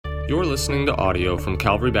You're listening to audio from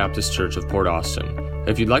Calvary Baptist Church of Port Austin.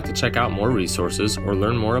 If you'd like to check out more resources or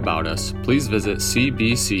learn more about us, please visit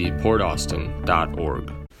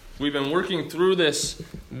cbcportaustin.org. We've been working through this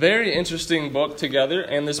very interesting book together,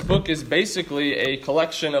 and this book is basically a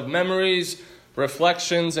collection of memories,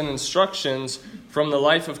 reflections, and instructions from the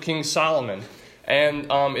life of King Solomon. And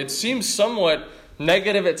it seems somewhat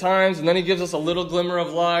negative at times, and then he gives us a little glimmer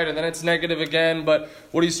of light, and then it's negative again. But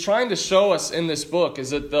what he's trying to show us in this book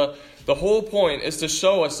is that the whole point is to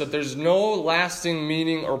show us that there's no lasting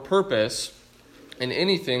meaning or purpose in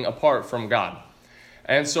anything apart from God.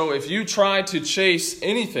 And so if you try to chase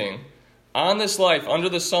anything on this life under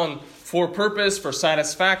the sun for purpose, for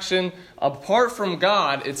satisfaction, apart from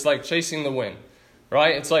God, it's like chasing the wind.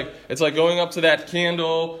 Right? It's like going up to that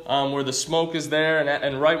candle where the smoke is there,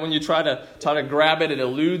 and right when you try to grab it, it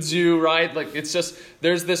eludes you, right? Like it's just,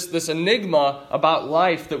 there's this enigma about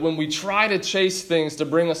life that when we try to chase things to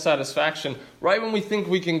bring us satisfaction, right when we think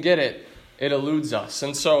we can get it, it eludes us.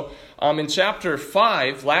 And so in chapter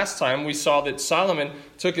 5, last time, we saw that Solomon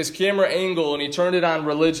took his camera angle and he turned it on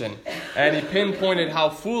religion, and he pinpointed how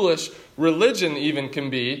foolish religion even can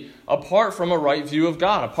be apart from a right view of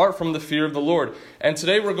God, apart from the fear of the Lord. And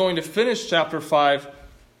today we're going to finish chapter 5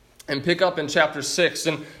 and pick up in chapter 6.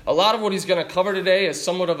 And a lot of what he's going to cover today is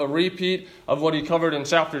somewhat of a repeat of what he covered in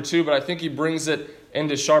chapter 2, but I think he brings it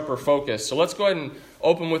into sharper focus. So let's go ahead and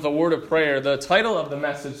open with a word of prayer. The title of the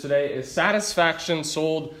message today is Satisfaction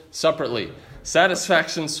Sold Separately.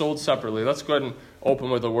 Satisfaction Sold Separately. Let's go ahead and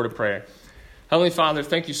open with a word of prayer. Heavenly Father,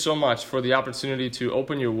 thank you so much for the opportunity to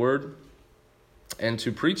open your word and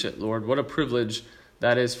to preach it, Lord. What a privilege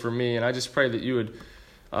that is for me. And I just pray that you would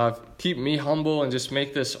keep me humble and just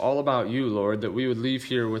make this all about you, Lord, that we would leave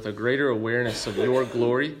here with a greater awareness of your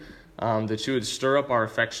glory, that you would stir up our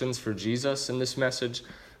affections for Jesus in this message.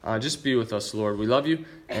 Just be with us, Lord. We love you.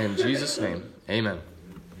 In Jesus' name, amen.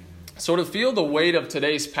 So to feel the weight of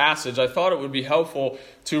today's passage, I thought it would be helpful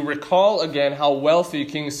to recall again how wealthy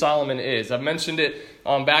King Solomon is. I've mentioned it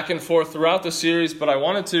back and forth throughout the series, but I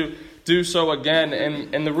wanted to do so again.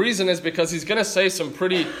 And the reason is because he's going to say some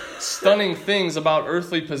pretty stunning things about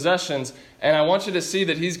earthly possessions, and I want you to see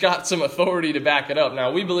that he's got some authority to back it up.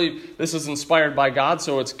 Now, we believe this is inspired by God,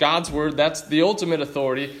 so it's God's word. That's the ultimate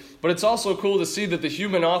authority. But it's also cool to see that the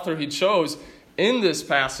human author he chose in this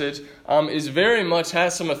passage is very much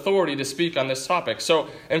has some authority to speak on this topic. So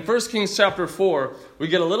in 1 Kings chapter 4, we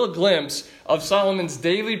get a little glimpse of Solomon's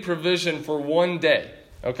daily provision for one day.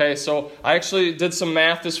 Okay, so I actually did some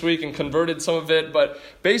math this week and converted some of it, but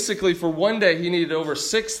basically for one day he needed over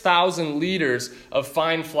 6,000 liters of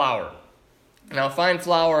fine flour. Now, fine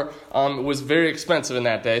flour was very expensive in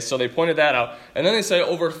that day, so they pointed that out. And then they say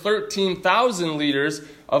over 13,000 liters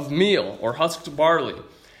of meal or husked barley.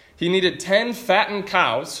 He needed 10 fattened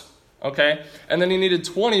cows, okay? And then he needed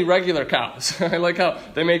 20 regular cows. I like how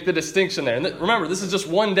they make the distinction there. And remember, this is just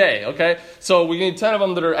one day, okay? So we need 10 of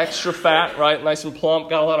them that are extra fat, right? Nice and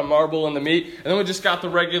plump, got a lot of marble in the meat. And then we just got the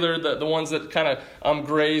regular, the ones that kind of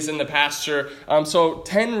graze in the pasture. So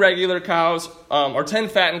 10 regular cows, or 10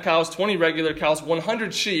 fattened cows, 20 regular cows,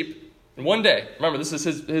 100 sheep, in one day. Remember, this is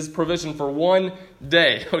his provision for one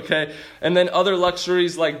day, okay? And then other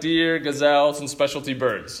luxuries like deer, gazelles, and specialty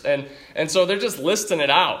birds. And so they're just listing it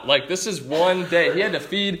out. Like, this is one day. He had to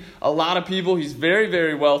feed a lot of people. He's very,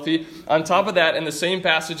 very wealthy. On top of that, in the same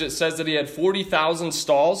passage, it says that he had 40,000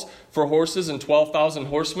 stalls for horses and 12,000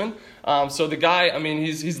 horsemen. So the guy, I mean,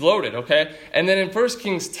 he's loaded, okay? And then in 1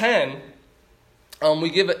 Kings 10,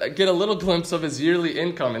 we get a little glimpse of his yearly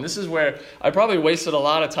income. And this is where I probably wasted a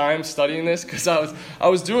lot of time studying this, because I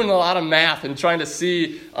was doing a lot of math and trying to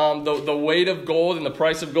see the weight of gold and the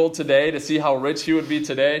price of gold today to see how rich he would be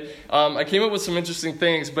today. I came up with some interesting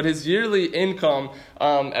things, but his yearly income,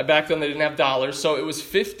 back then they didn't have dollars, so it was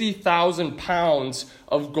 50,000 pounds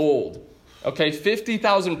of gold. Okay,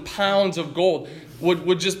 50,000 pounds of gold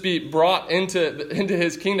would just be brought into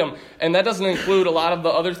his kingdom. And that doesn't include a lot of the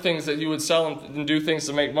other things that you would sell and do things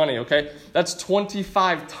to make money, okay? That's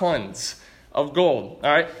 25 tons of gold,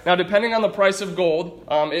 all right? Now, depending on the price of gold,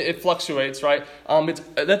 it fluctuates, right?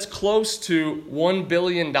 That's close to $1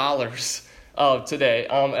 billion today.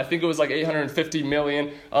 I think it was like 850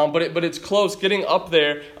 million, but it's close, getting up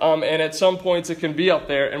there, and at some points it can be up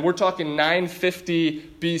there. And we're talking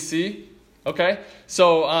 950 BC. Okay,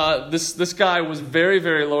 so this guy was very,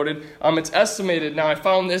 very loaded. It's estimated. Now I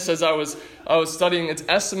found this as I was studying. It's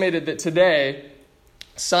estimated that today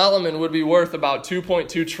Solomon would be worth about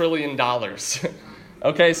 $2.2 trillion.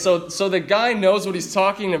 Okay, so the guy knows what he's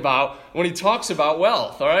talking about when he talks about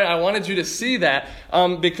wealth, all right? I wanted you to see that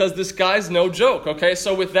because this guy's no joke, okay?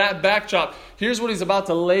 So with that backdrop, here's what he's about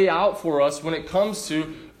to lay out for us when it comes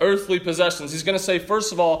to earthly possessions. He's going to say,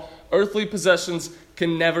 first of all, earthly possessions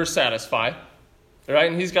can never satisfy,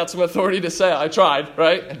 right? And he's got some authority to say, I tried,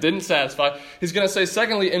 right? It didn't satisfy. He's going to say,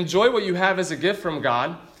 secondly, enjoy what you have as a gift from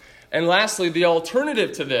God. And lastly, the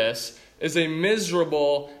alternative to this is a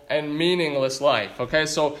miserable and meaningless life. Okay,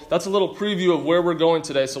 so that's a little preview of where we're going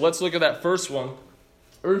today. So let's look at that first one.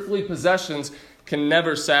 Earthly possessions can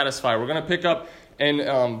never satisfy. We're going to pick up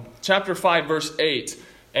in chapter 5, verse 8.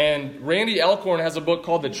 And Randy Alcorn has a book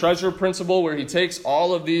called The Treasure Principle, where he takes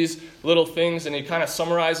all of these little things and he kind of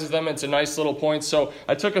summarizes them into nice little points. So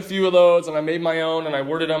I took a few of those and I made my own and I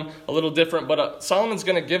worded them a little different. But Solomon's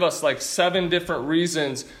going to give us like 7 different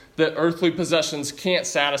reasons that earthly possessions can't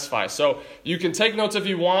satisfy. So you can take notes if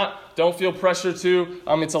you want. Don't feel pressure to.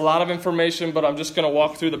 It's a lot of information, but I'm just going to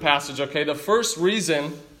walk through the passage, okay? The first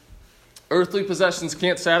reason earthly possessions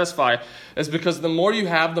can't satisfy is because the more you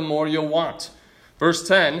have, the more you'll want. Verse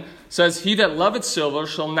 10 says, he that loveth silver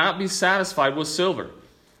shall not be satisfied with silver,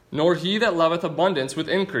 nor he that loveth abundance with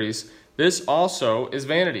increase. This also is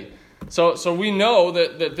vanity. So we know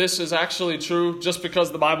that this is actually true just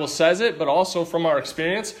because the Bible says it, but also from our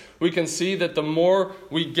experience, we can see that the more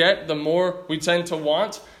we get, the more we tend to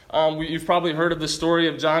want. You've probably heard of the story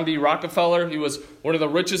of John D. Rockefeller. He was one of the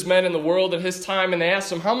richest men in the world at his time, and they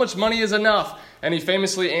asked him, how much money is enough? And he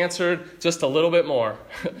famously answered, just a little bit more.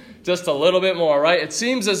 Just a little bit more, right? It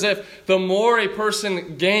seems as if the more a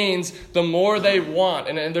person gains, the more they want.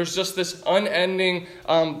 And there's just this unending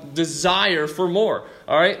desire for more,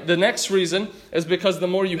 all right? The next reason is because the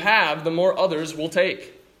more you have, the more others will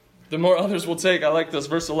take. The more others will take. I like this,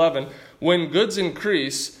 verse 11. When goods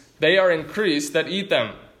increase, they are increased that eat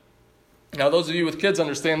them. Now, those of you with kids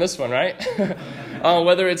understand this one, right?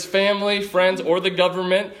 Whether it's family, friends, or the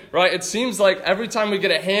government, right? It seems like every time we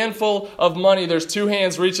get a handful of money, there's 2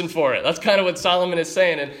 hands reaching for it. That's kind of what Solomon is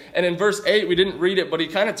saying. And in verse 8, we didn't read it, but he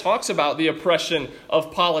kind of talks about the oppression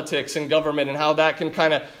of politics and government and how that can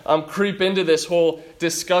kind of creep into this whole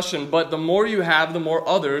discussion. But the more you have, the more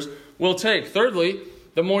others will take. Thirdly,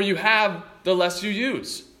 the more you have, the less you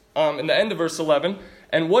use. In the end of verse 11,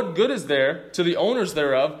 and what good is there to the owners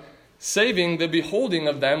thereof, saving the beholding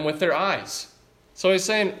of them with their eyes. So he's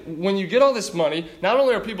saying, when you get all this money, not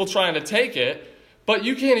only are people trying to take it, but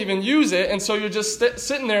you can't even use it, and so you're just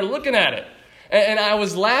sitting there looking at it. And I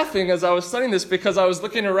was laughing as I was studying this because I was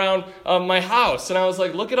looking around my house, and I was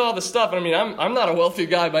like, look at all the stuff. I mean, I'm not a wealthy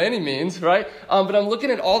guy by any means, right? But I'm looking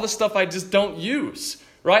at all the stuff I just don't use,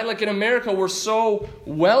 right? Like in America, we're so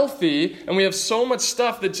wealthy, and we have so much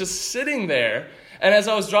stuff that's just sitting there. And as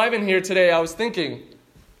I was driving here today, I was thinking,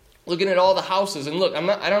 looking at all the houses, and look, I'm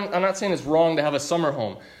not saying it's wrong to have a summer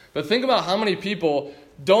home, but think about how many people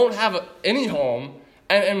don't have any home,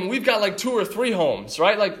 and we've got like 2 or 3 homes,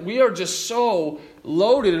 right? Like we are just so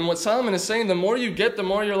loaded, and what Solomon is saying, the more you get, the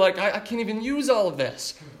more you're like, I can't even use all of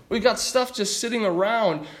this. We've got stuff just sitting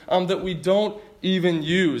around that we don't even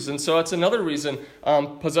use, and so that's another reason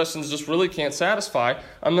possessions just really can't satisfy.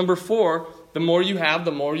 Number 4, the more you have,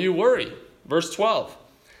 the more you worry. Verse 12,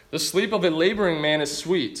 the sleep of a laboring man is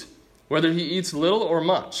sweet, whether he eats little or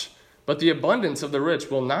much, but the abundance of the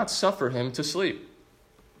rich will not suffer him to sleep.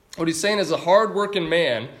 What he's saying is a hard-working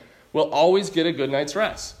man will always get a good night's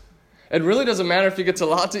rest. It really doesn't matter if he gets a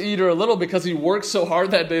lot to eat or a little because he works so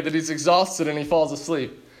hard that day that he's exhausted and he falls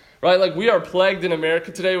asleep. Right? Like we are plagued in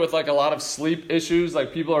America today with like a lot of sleep issues.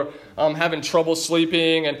 Like people are having trouble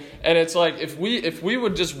sleeping. And it's like if we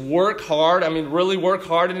would just work hard, I mean really work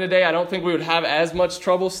hard in a day, I don't think we would have as much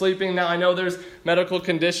trouble sleeping. Now I know there's medical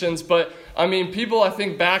conditions, but I mean people I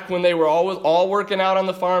think back when they were all working out on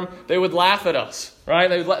the farm, they would laugh at us.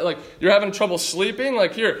 Right? Like you're having trouble sleeping?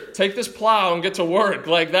 Like here, take this plow and get to work.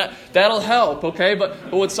 Like that'll help, okay?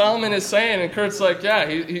 But what Solomon is saying, and Kurt's like,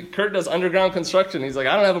 yeah, Kurt does underground construction. He's like,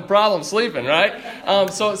 I don't have a problem sleeping, right?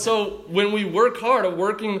 So when we work hard,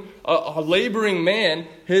 a laboring man,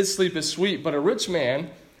 his sleep is sweet. But a rich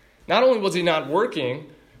man, not only was he not working,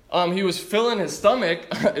 he was filling his stomach,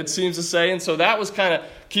 it seems to say, and so that was kind of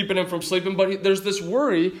keeping him from sleeping. But there's this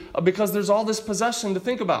worry because there's all this possession to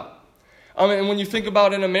think about. And when you think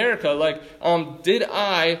about in America, like, did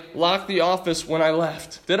I lock the office when I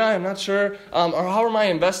left? Did I? I'm not sure. Or how are my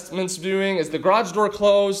investments doing? Is the garage door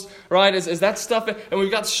closed? Right? Is that stuff? And we've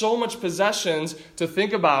got so much possessions to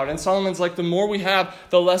think about. And Solomon's like, the more we have,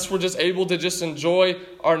 the less we're just able to just enjoy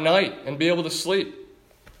our night and be able to sleep.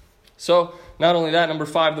 So, not only that, number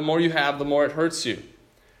 5, the more you have, the more it hurts you.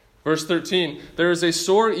 Verse 13, there is a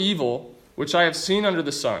sore evil which I have seen under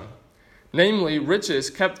the sun, namely riches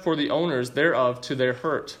kept for the owners thereof to their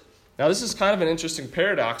hurt. Now this is kind of an interesting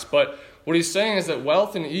paradox, but what he's saying is that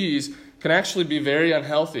wealth and ease can actually be very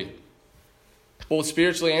unhealthy, both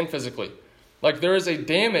spiritually and physically. Like there is a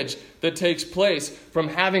damage that takes place from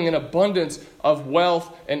having an abundance of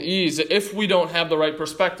wealth and ease if we don't have the right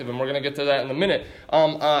perspective, and we're going to get to that in a minute.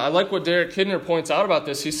 I like what Derek Kidner points out about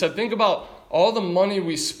this. He said, think about all the money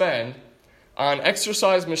we spend on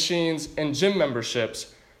exercise machines and gym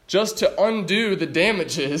memberships just to undo the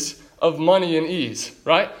damages of money and ease,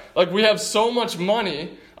 right? Like we have so much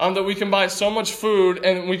money that we can buy so much food,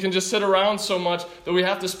 and we can just sit around so much that we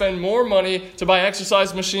have to spend more money to buy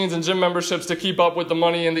exercise machines and gym memberships to keep up with the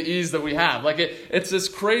money and the ease that we have. Like it's this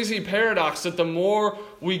crazy paradox that the more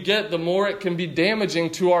we get, the more it can be damaging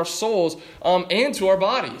to our souls and to our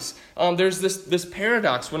bodies. There's this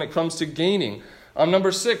paradox when it comes to gaining.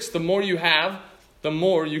 Number 6, the more you have, the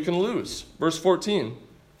more you can lose. Verse 14,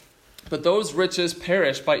 but those riches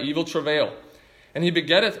perish by evil travail. And he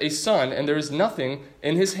begetteth a son, and there is nothing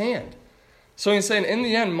in his hand. So he's saying, in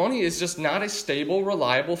the end, money is just not a stable,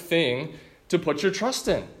 reliable thing to put your trust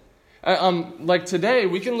in. Like today,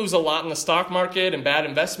 we can lose a lot in the stock market and bad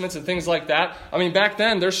investments and things like that. I mean, back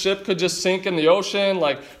then, their ship could just sink in the ocean.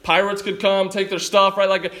 Like pirates could come, take their stuff, right?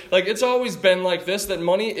 Like it's always been like this, that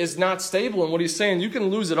money is not stable. And what he's saying, you can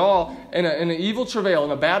lose it all in an evil travail,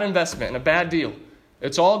 in a bad investment, in a bad deal.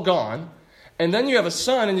 It's all gone. And then you have a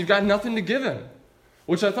son, and you've got nothing to give him.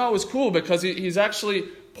 Which I thought was cool, because he's actually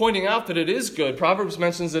pointing out that it is good. Proverbs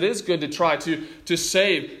mentions it is good to try to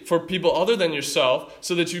save for people other than yourself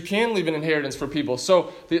so that you can leave an inheritance for people.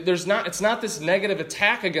 So it's not this negative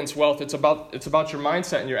attack against wealth. It's about your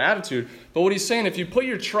mindset and your attitude. But what he's saying, if you put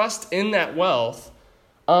your trust in that wealth,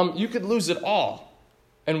 you could lose it all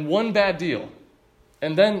in one bad deal.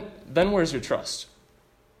 And then where's your trust?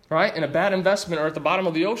 Right? In a bad investment or at the bottom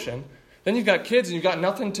of the ocean, then you've got kids and you've got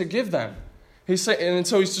nothing to give them. And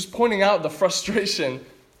so he's just pointing out the frustration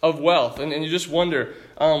of wealth. And you just wonder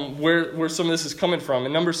where some of this is coming from.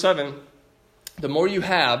 And number 7, the more you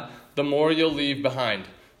have, the more you'll leave behind.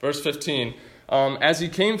 Verse 15, as he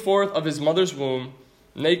came forth of his mother's womb,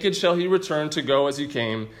 naked shall he return to go as he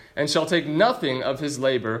came, and shall take nothing of his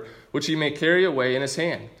labor, which he may carry away in his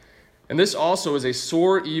hand. And this also is a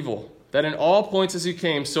sore evil, that in all points as he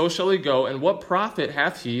came, so shall he go. And what profit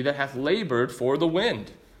hath he that hath labored for the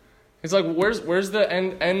wind? He's like, where's the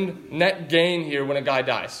end net gain here when a guy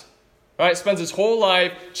dies? Right? Spends his whole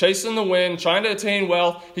life chasing the wind, trying to attain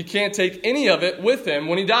wealth. He can't take any of it with him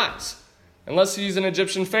when he dies. Unless he's an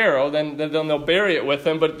Egyptian pharaoh, then they'll bury it with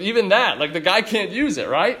him. But even that, like the guy can't use it,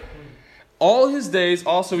 right? All his days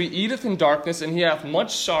also he eateth in darkness, and he hath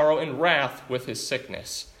much sorrow and wrath with his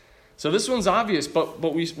sickness. So this one's obvious, but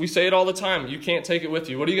we say it all the time. You can't take it with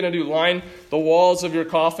you. What are you going to do? Line the walls of your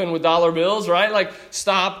coffin with dollar bills, right? Like,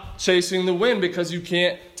 stop chasing the wind because you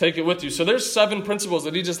can't take it with you. So there's 7 principles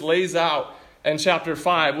that he just lays out in chapter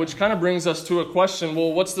 5, which kind of brings us to a question.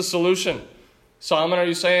 Well, what's the solution? Solomon, are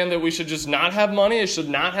you saying that we should just not have money? It should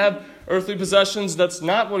not have earthly possessions? That's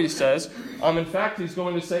not what he says. In fact, he's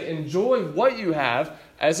going to say, enjoy what you have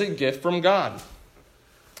as a gift from God.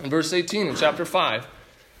 In verse 18 in chapter 5,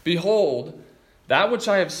 behold, that which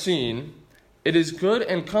I have seen, it is good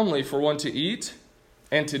and comely for one to eat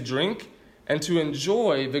and to drink and to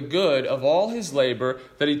enjoy the good of all his labor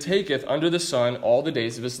that he taketh under the sun all the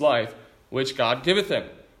days of his life, which God giveth him,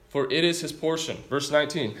 for it is his portion. Verse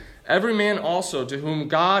 19, every man also to whom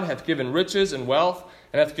God hath given riches and wealth,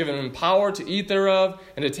 and hath given him power to eat thereof,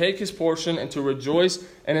 and to take his portion, and to rejoice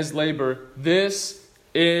in his labor, this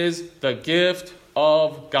is the gift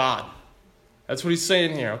of God. That's what he's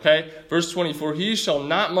saying here, okay? Verse 20, for he shall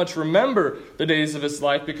not much remember the days of his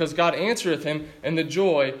life, because God answereth him in the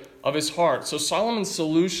joy of his heart. So Solomon's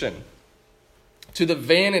solution to the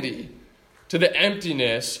vanity, to the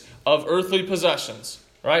emptiness of earthly possessions,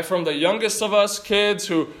 right? From the youngest of us kids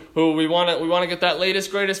who we want to get that latest,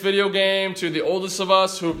 greatest video game, to the oldest of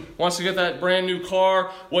us who wants to get that brand new car.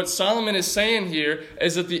 What Solomon is saying here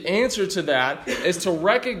is that the answer to that is to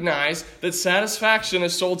recognize that satisfaction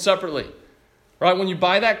is sold separately. Right? When you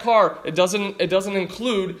buy that car, it doesn't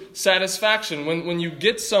include satisfaction. When you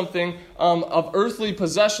get something of earthly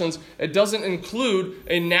possessions, it doesn't include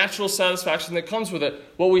a natural satisfaction that comes with it.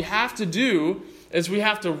 What we have to do is we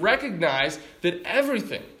have to recognize that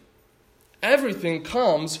everything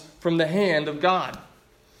comes from the hand of God.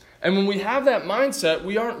 And when we have that mindset,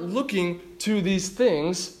 we aren't looking to these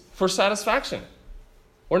things for satisfaction.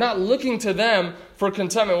 We're not looking to them for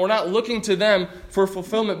contentment. We're not looking to them for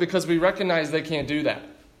fulfillment because we recognize they can't do that.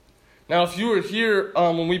 Now, if you were here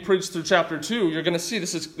when we preached through chapter 2, you're going to see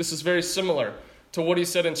this is very similar to what he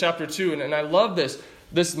said in chapter 2. And I love this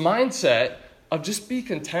mindset of just be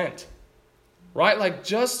content, right? Like,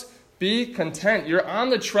 just be content. You're on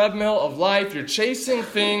the treadmill of life. You're chasing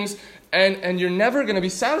things, and you're never going to be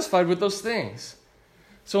satisfied with those things.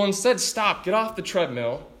 So instead, stop. Get off the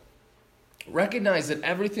treadmill. Recognize that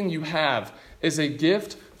everything you have is a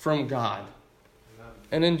gift from God.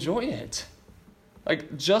 And enjoy it.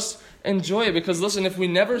 Like, just enjoy it. Because listen, if we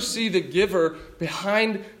never see the giver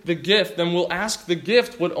behind the gift, then we'll ask the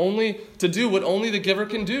gift what only the giver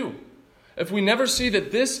can do. If we never see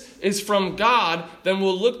that this is from God, then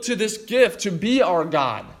we'll look to this gift to be our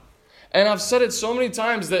God. And I've said it so many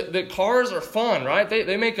times that cars are fun, right?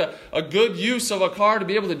 They make a good use of a car to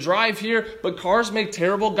be able to drive here, but cars make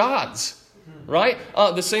terrible gods. Right?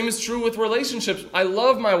 The same is true with relationships. I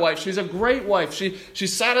love my wife. She's a great wife. She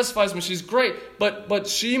satisfies me. She's great. But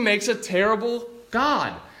she makes a terrible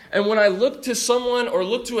God. And when I look to someone or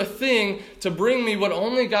look to a thing to bring me what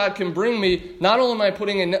only God can bring me, not only am I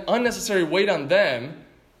putting an unnecessary weight on them,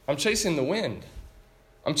 I'm chasing the wind.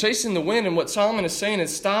 I'm chasing the wind. And what Solomon is saying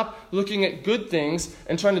is stop looking at good things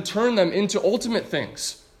and trying to turn them into ultimate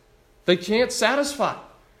things. They can't satisfy.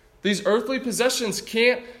 These earthly possessions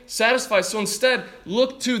can't satisfy. So instead,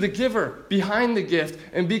 look to the giver behind the gift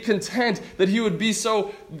and be content that he would be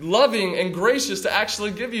so loving and gracious to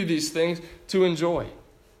actually give you these things to enjoy.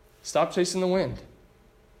 Stop chasing the wind.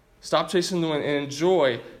 Stop chasing the wind and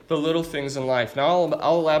enjoy the little things in life. Now,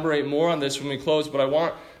 I'll elaborate more on this when we close, but I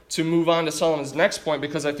want to move on to Solomon's next point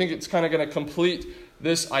because I think it's kind of going to complete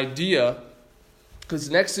this idea.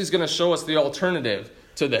 Because next he's going to show us the alternative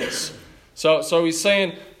to this. So he's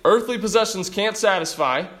saying earthly possessions can't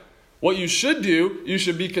satisfy. What you should do, you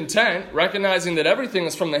should be content, recognizing that everything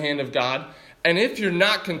is from the hand of God. And if you're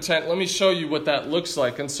not content, let me show you what that looks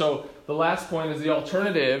like. And so the last point is the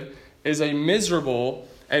alternative is a miserable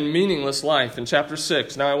and meaningless life in chapter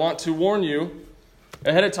 6. Now I want to warn you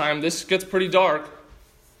ahead of time, this gets pretty dark.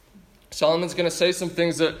 Solomon's going to say some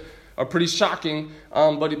things that are pretty shocking,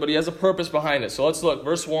 but he has a purpose behind it. So let's look,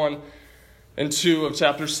 verse 1 and 2 of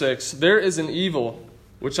chapter 6. There is an evil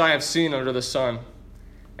which I have seen under the sun,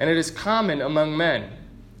 and it is common among men.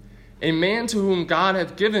 A man to whom God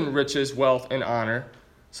hath given riches, wealth, and honor,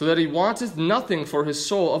 so that he wanteth nothing for his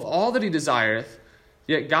soul of all that he desireth,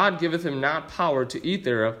 yet God giveth him not power to eat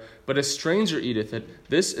thereof, but a stranger eateth it.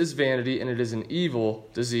 This is vanity, and it is an evil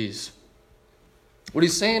disease. What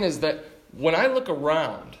he's saying is that when I look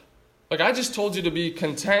around, like I just told you to be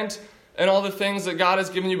content and all the things that God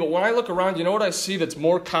has given you, but when I look around, you know what I see that's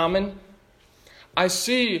more common? I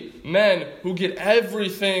see men who get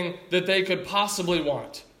everything that they could possibly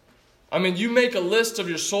want. I mean, you make a list of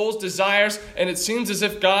your soul's desires, and it seems as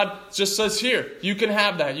if God just says, here, you can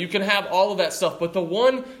have that. You can have all of that stuff. But the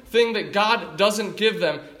one thing that God doesn't give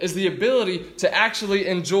them is the ability to actually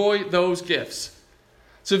enjoy those gifts.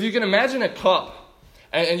 So if you can imagine a cup,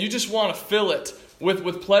 and you just want to fill it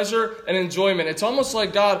with pleasure and enjoyment. It's almost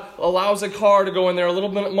like God allows a car to go in there, a little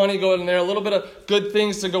bit of money go in there, a little bit of good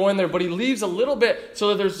things to go in there, but he leaves a little bit so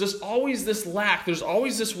that there's just always this lack. There's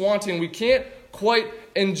always this wanting. We can't quite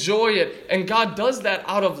enjoy it. And God does that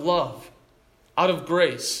out of love, out of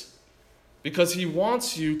grace, because he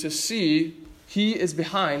wants you to see he is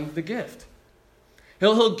behind the gift.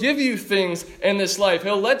 He'll give you things in this life.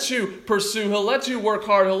 He'll let you pursue. He'll let you work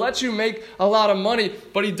hard. He'll let you make a lot of money.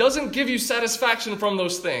 But he doesn't give you satisfaction from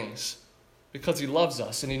those things because he loves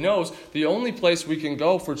us. And he knows the only place we can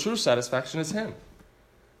go for true satisfaction is him.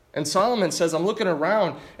 And Solomon says, I'm looking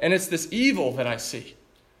around and it's this evil that I see.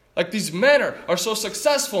 Like these men are so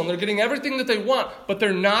successful and they're getting everything that they want, but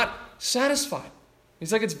they're not satisfied.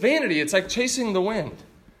 He's like, it's vanity. It's like chasing the wind.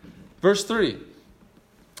 Verse 3.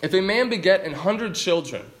 If a man beget 100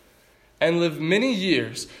 children and live many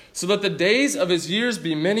years, so that the days of his years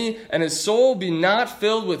be many, and his soul be not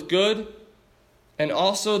filled with good, and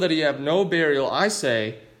also that he have no burial, I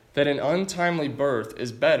say that an untimely birth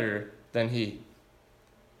is better than he.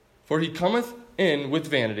 For he cometh in with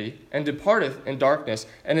vanity, and departeth in darkness,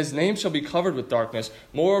 and his name shall be covered with darkness.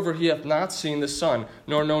 Moreover, he hath not seen the sun,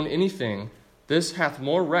 nor known anything. This hath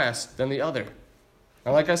more rest than the other.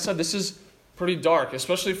 Now, like I said, this is pretty dark,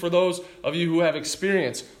 especially for those of you who have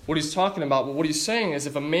experienced what he's talking about. But what he's saying is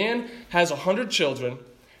if a man has 100 children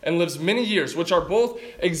and lives many years, which are both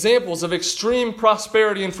examples of extreme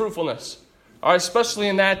prosperity and fruitfulness, all right, especially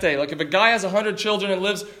in that day. Like if a guy has 100 children and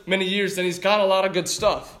lives many years, then he's got a lot of good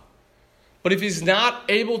stuff. But if he's not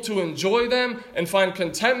able to enjoy them and find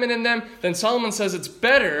contentment in them, then Solomon says it's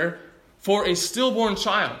better for a stillborn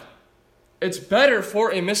child. It's better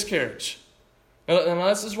for a miscarriage. And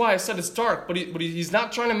this is why I said it's dark, but he's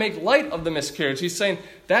not trying to make light of the miscarriage. He's saying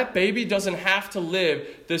that baby doesn't have to live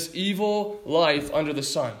this evil life under the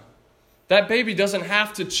sun. That baby doesn't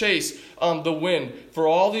have to chase the wind for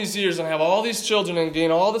all these years and have all these children and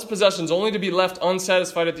gain all these possessions only to be left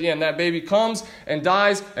unsatisfied at the end. That baby comes and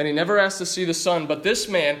dies and he never has to see the sun. But this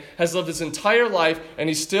man has lived his entire life and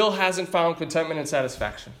he still hasn't found contentment and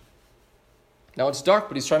satisfaction. Now it's dark,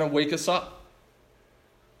 but he's trying to wake us up.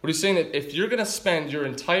 What he's saying that if you're going to spend your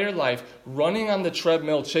entire life running on the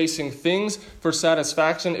treadmill chasing things for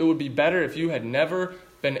satisfaction, it would be better if you had never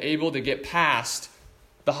been able to get past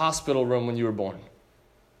the hospital room when you were born.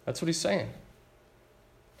 That's what he's saying.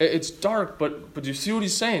 It's dark, but you see what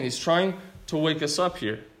he's saying? He's trying to wake us up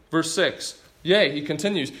here. Verse 6. Yea, he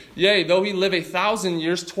continues. Yea, though he live 1,000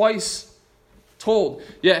 years, twice told,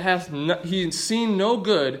 yet hath he seen no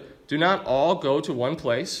good, do not all go to one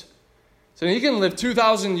place? So he can live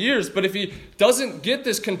 2,000 years, but if he doesn't get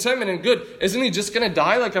this contentment and good, isn't he just going to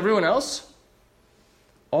die like everyone else?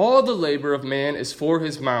 All the labor of man is for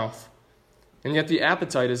his mouth, and yet the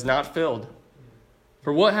appetite is not filled.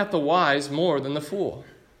 For what hath the wise more than the fool?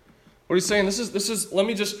 What he's saying, this is. Let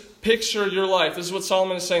me just picture your life. This is what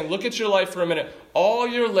Solomon is saying. Look at your life for a minute. All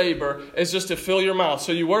your labor is just to fill your mouth.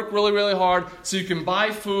 So you work really, really hard so you can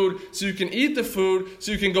buy food, so you can eat the food,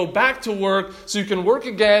 so you can go back to work, so you can work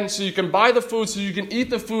again, so you can buy the food, so you can eat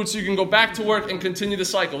the food, so you can go back to work and continue the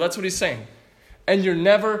cycle. That's what he's saying. And you're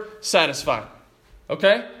never satisfied.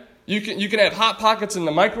 Okay? You can have Hot Pockets in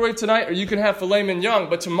the microwave tonight, or you can have filet mignon,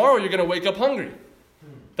 but tomorrow you're going to wake up hungry.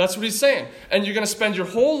 That's what he's saying. And you're going to spend your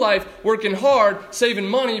whole life working hard, saving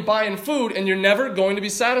money, buying food, and you're never going to be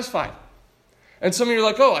satisfied. And some of you are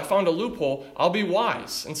like, oh, I found a loophole. I'll be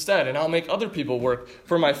wise instead, and I'll make other people work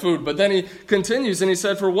for my food. But then he continues, and he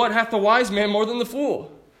said, for what hath the wise man more than the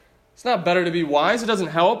fool? It's not better to be wise. It doesn't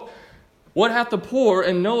help. What hath the poor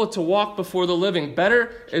and knoweth to walk before the living?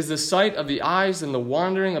 Better is the sight of the eyes than the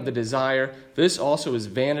wandering of the desire. This also is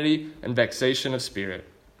vanity and vexation of spirit.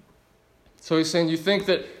 So he's saying you think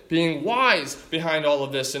that being wise behind all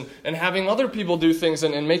of this and having other people do things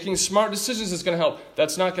and making smart decisions is going to help.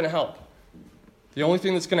 That's not going to help. The only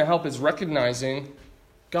thing that's going to help is recognizing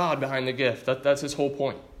God behind the gift. That's his whole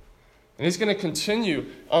point. And he's going to continue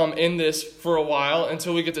in this for a while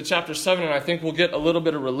until we get to chapter 7, and I think we'll get a little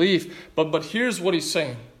bit of relief. But here's what he's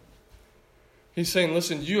saying. He's saying,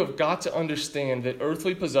 listen, you have got to understand that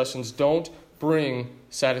earthly possessions don't bring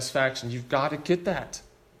satisfaction. You've got to get that.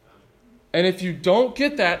 And if you don't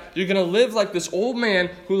get that, you're going to live like this old man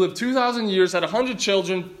who lived 2,000 years, had 100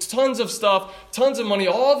 children, tons of stuff, tons of money,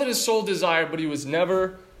 all that his soul desired, but he was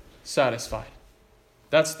never satisfied.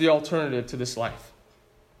 That's the alternative to this life.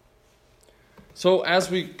 So as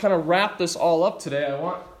we kind of wrap this all up today, I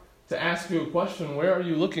want to ask you a question. Where are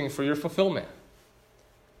you looking for your fulfillment?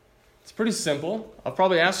 It's pretty simple. I've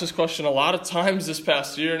probably asked this question a lot of times this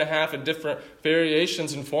past year and a half in different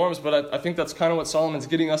variations and forms, but I think that's kind of what Solomon's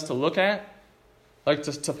getting us to look at. Like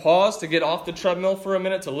to pause, to get off the treadmill for a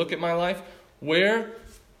minute, to look at my life. Where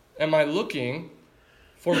am I looking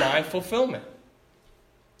for my fulfillment?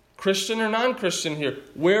 Christian or non-Christian here,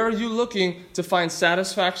 where are you looking to find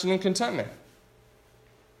satisfaction and contentment?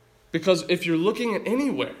 Because if you're looking at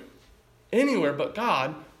anywhere but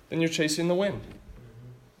God, then you're chasing the wind.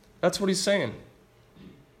 That's what he's saying.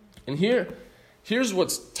 And here's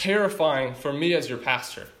what's terrifying for me as your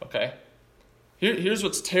pastor, okay? Here's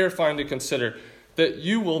what's terrifying to consider. That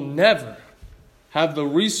you will never have the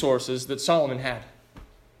resources that Solomon had.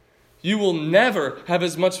 You will never have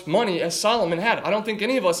as much money as Solomon had. I don't think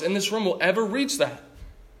any of us in this room will ever reach that.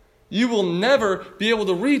 You will never be able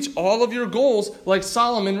to reach all of your goals like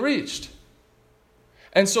Solomon reached.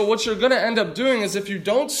 And so what you're going to end up doing is, if you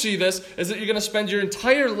don't see this, is that you're going to spend your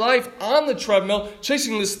entire life on the treadmill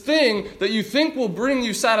chasing this thing that you think will bring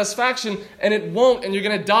you satisfaction, and it won't, and you're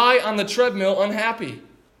going to die on the treadmill unhappy.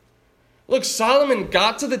 Look, Solomon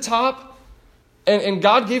got to the top, and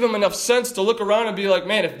God gave him enough sense to look around and be like,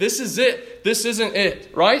 man, if this is it, this isn't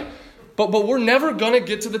it, right? But we're never going to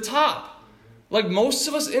get to the top. Like most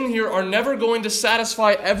of us in here are never going to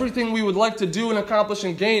satisfy everything we would like to do and accomplish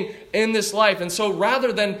and gain in this life. And so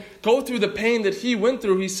rather than go through the pain that he went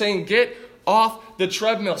through, he's saying, get off the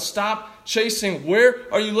treadmill. Stop chasing. Where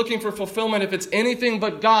are you looking for fulfillment? If it's anything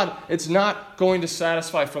but God, it's not going to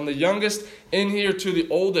satisfy. From the youngest in here to the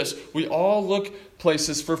oldest, we all look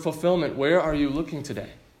places for fulfillment. Where are you looking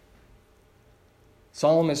today?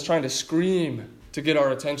 Solomon is trying to scream to get our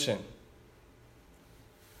attention.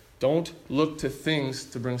 Don't look to things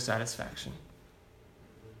to bring satisfaction.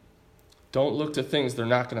 Don't look to things they're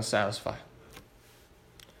not going to satisfy.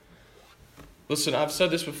 Listen, I've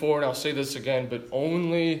said this before and I'll say this again, but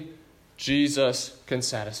only Jesus can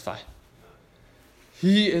satisfy.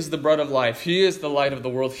 He is the bread of life. He is the light of the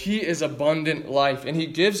world. He is abundant life. And he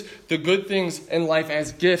gives the good things in life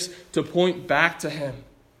as gifts to point back to him.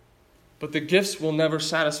 But the gifts will never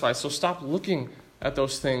satisfy. So stop looking at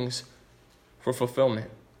those things for fulfillment.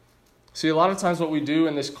 See, a lot of times what we do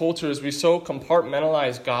in this culture is we so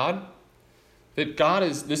compartmentalize God that God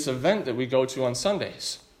is this event that we go to on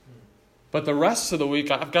Sundays. But the rest of the week,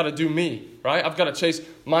 I've got to do me, right? I've got to chase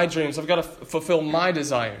my dreams. I've got to fulfill my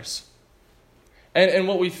desires. And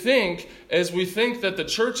what we think is we think that the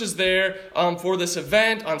church is there for this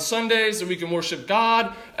event on Sundays so we can worship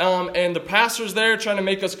God. And the pastor's there trying to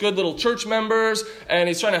make us good little church members. And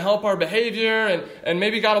he's trying to help our behavior. And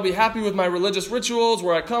maybe God will be happy with my religious rituals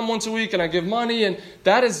where I come once a week and I give money. And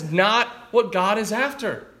that is not what God is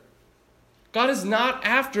after. God is not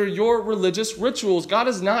after your religious rituals. God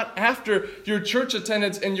is not after your church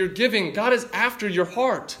attendance and your giving. God is after your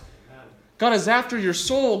heart. God is after your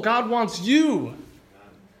soul. God wants you.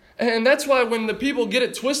 And that's why when the people get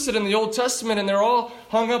it twisted in the Old Testament and they're all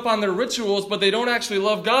hung up on their rituals, but they don't actually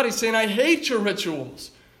love God, he's saying, I hate your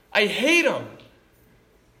rituals. I hate them.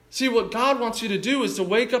 See, what God wants you to do is to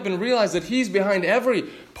wake up and realize that he's behind every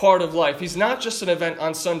part of life. He's not just an event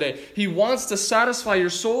on Sunday. He wants to satisfy your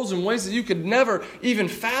souls in ways that you could never even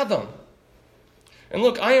fathom. And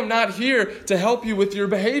look, I am not here to help you with your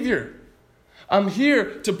behavior. I'm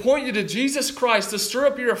here to point you to Jesus Christ, to stir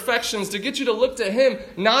up your affections, to get you to look to him,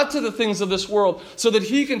 not to the things of this world, so that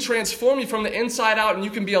he can transform you from the inside out and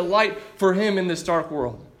you can be a light for him in this dark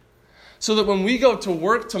world. So that when we go to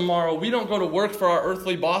work tomorrow, we don't go to work for our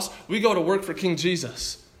earthly boss, we go to work for King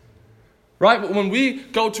Jesus. Right? But when we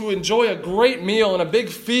go to enjoy a great meal and a big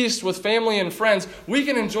feast with family and friends, we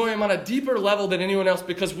can enjoy him on a deeper level than anyone else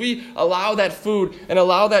because we allow that food and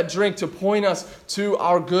allow that drink to point us to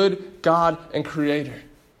our good God and Creator.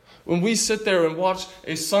 When we sit there and watch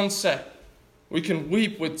a sunset, we can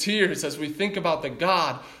weep with tears as we think about the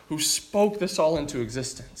God who spoke this all into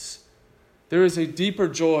existence. There is a deeper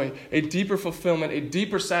joy, a deeper fulfillment, a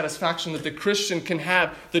deeper satisfaction that the Christian can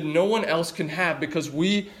have that no one else can have because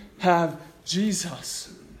we have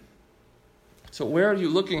Jesus. So where are you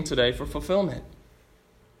looking today for fulfillment?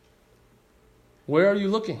 Where are you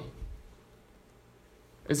looking?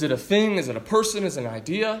 Is it a thing? Is it a person? Is it an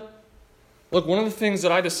idea? Look, one of the things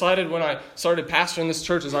that I decided when I started pastoring this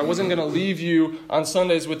church is I wasn't going to leave you on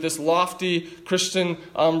Sundays with this lofty Christian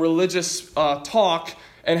religious talk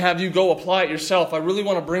and have you go apply it yourself. I really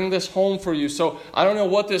want to bring this home for you. So I don't know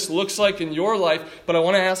what this looks like in your life, but I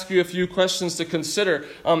want to ask you a few questions to consider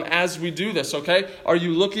as we do this, okay? Are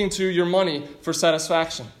you looking to your money for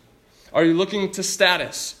satisfaction? Are you looking to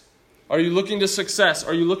status? Are you looking to success?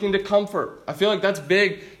 Are you looking to comfort? I feel like that's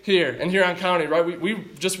big here in Huron County, right? We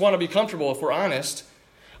just want to be comfortable if we're honest.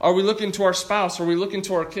 Are we looking to our spouse? Are we looking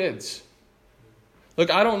to our kids? Look,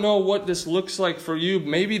 I don't know what this looks like for you.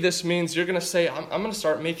 Maybe this means you're going to say, I'm going to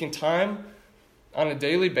start making time on a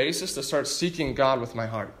daily basis to start seeking God with my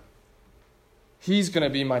heart. He's going to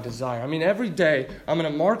be my desire. I mean, every day I'm going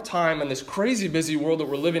to mark time in this crazy busy world that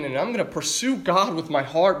we're living in, and I'm going to pursue God with my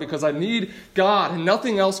heart because I need God and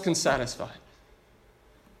nothing else can satisfy.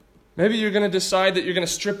 Maybe you're going to decide that you're going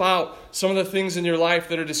to strip out some of the things in your life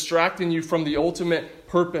that are distracting you from the ultimate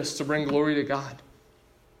purpose to bring glory to God.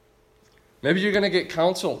 Maybe you're going to get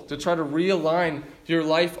counsel to try to realign your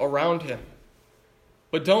life around him.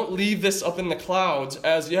 But don't leave this up in the clouds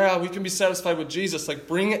as, yeah, we can be satisfied with Jesus. Like,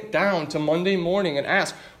 bring it down to Monday morning and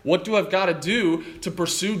ask, what do I've got to do to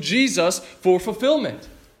pursue Jesus for fulfillment?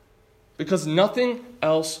 Because nothing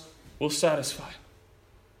else will satisfy.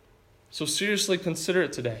 So seriously consider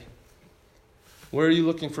it today. Where are you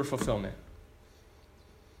looking for fulfillment?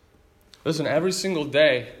 Listen, every single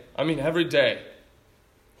day, every day,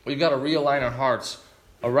 we've got to realign our hearts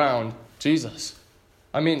around Jesus.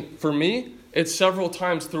 For me, it's several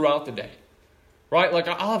times throughout the day, right? Like,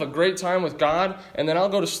 I'll have a great time with God, and then I'll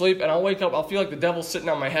go to sleep, and I'll wake up, I'll feel like the devil's sitting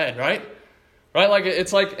on my head, right? Right? Like,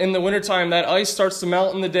 it's like in the wintertime, that ice starts to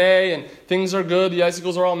melt in the day, and things are good, the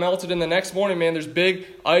icicles are all melted, and the next morning, man, there's big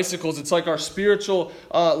icicles. It's like our spiritual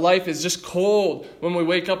life is just cold when we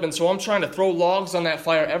wake up, and so I'm trying to throw logs on that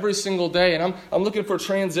fire every single day, and I'm looking for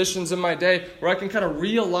transitions in my day where I can kind of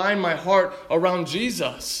realign my heart around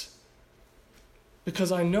Jesus.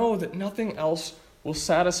 Because I know that nothing else will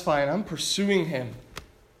satisfy, and I'm pursuing him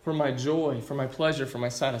for my joy, for my pleasure, for my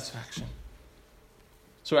satisfaction.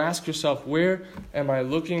 So ask yourself, where am I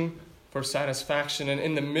looking for satisfaction? And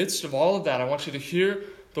in the midst of all of that, I want you to hear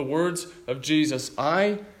the words of Jesus.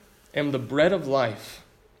 I am the bread of life.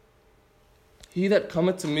 He that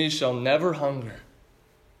cometh to me shall never hunger,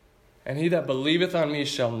 and he that believeth on me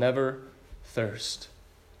shall never thirst.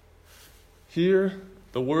 Hear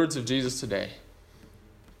the words of Jesus today.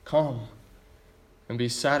 Come and be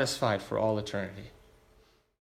satisfied for all eternity.